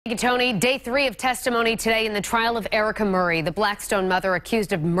Thank you, Tony. Day 3 of testimony today in the trial of Erica Murray, the Blackstone mother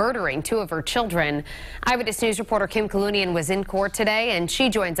accused of murdering 2 of her children. Eyewitness News reporter Kim Kalunian was in court today, and she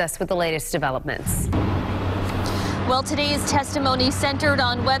joins us with the latest developments. Well, today's testimony centered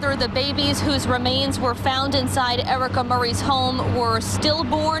on whether the babies whose remains were found inside Erica Murray's home were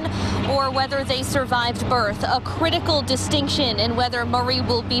stillborn or whether they survived birth. A critical distinction in whether Murray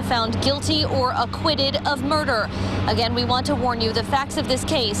will be found guilty or acquitted of murder. Again, we want to warn you, the facts of this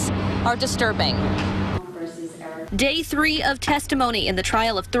case are disturbing. Day 3 of testimony in the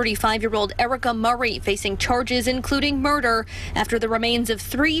trial of 35-year-old Erica Murray, facing charges including murder after the remains of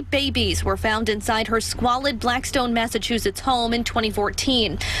 3 babies were found inside her squalid Blackstone, Massachusetts home in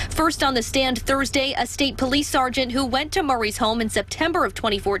 2014. First on the stand Thursday, a state police sergeant who went to Murray's home in September of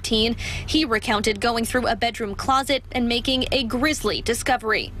 2014. He recounted going through a bedroom closet and making a grisly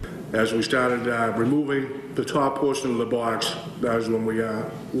discovery. As we started removing the top portion of the box, that is when we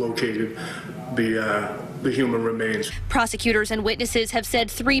located the human remains. Prosecutors and witnesses have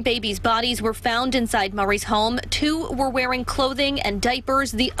said 3 babies' bodies were found inside Murray's home. 2 were wearing clothing and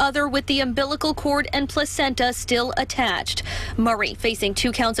diapers, the other with the umbilical cord and placenta still attached. Murray facing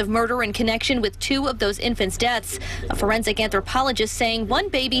 2 counts of murder in connection with 2 of those infants' deaths. A forensic anthropologist saying one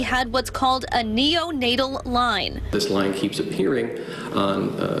baby had what's called a neonatal line. This line keeps appearing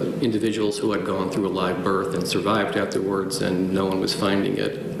on individuals who had gone through a live birth and survived afterwards, and no one was finding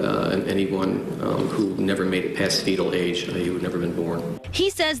it, and anyone who never made it past fetal age, who had never been born. He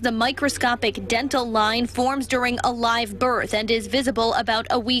says the microscopic dental line forms during a live birth and is visible about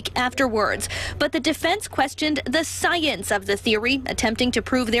a week afterwards. But the defense questioned the science of the theory, attempting to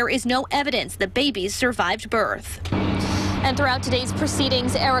prove there is no evidence the babies survived birth. And throughout today's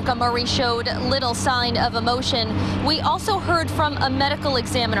proceedings, Erica Murray showed little sign of emotion. We also heard from a medical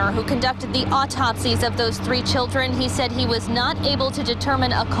examiner who conducted the autopsies of those 3 children. He said he was not able to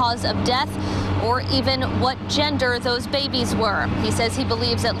determine a cause of death or even what gender those babies were. He says he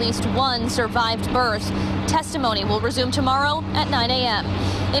believes at least 1 survived birth. Testimony will resume tomorrow at 9 a.m.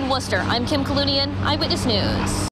 In Worcester, I'm Kim Kalunian, Eyewitness News.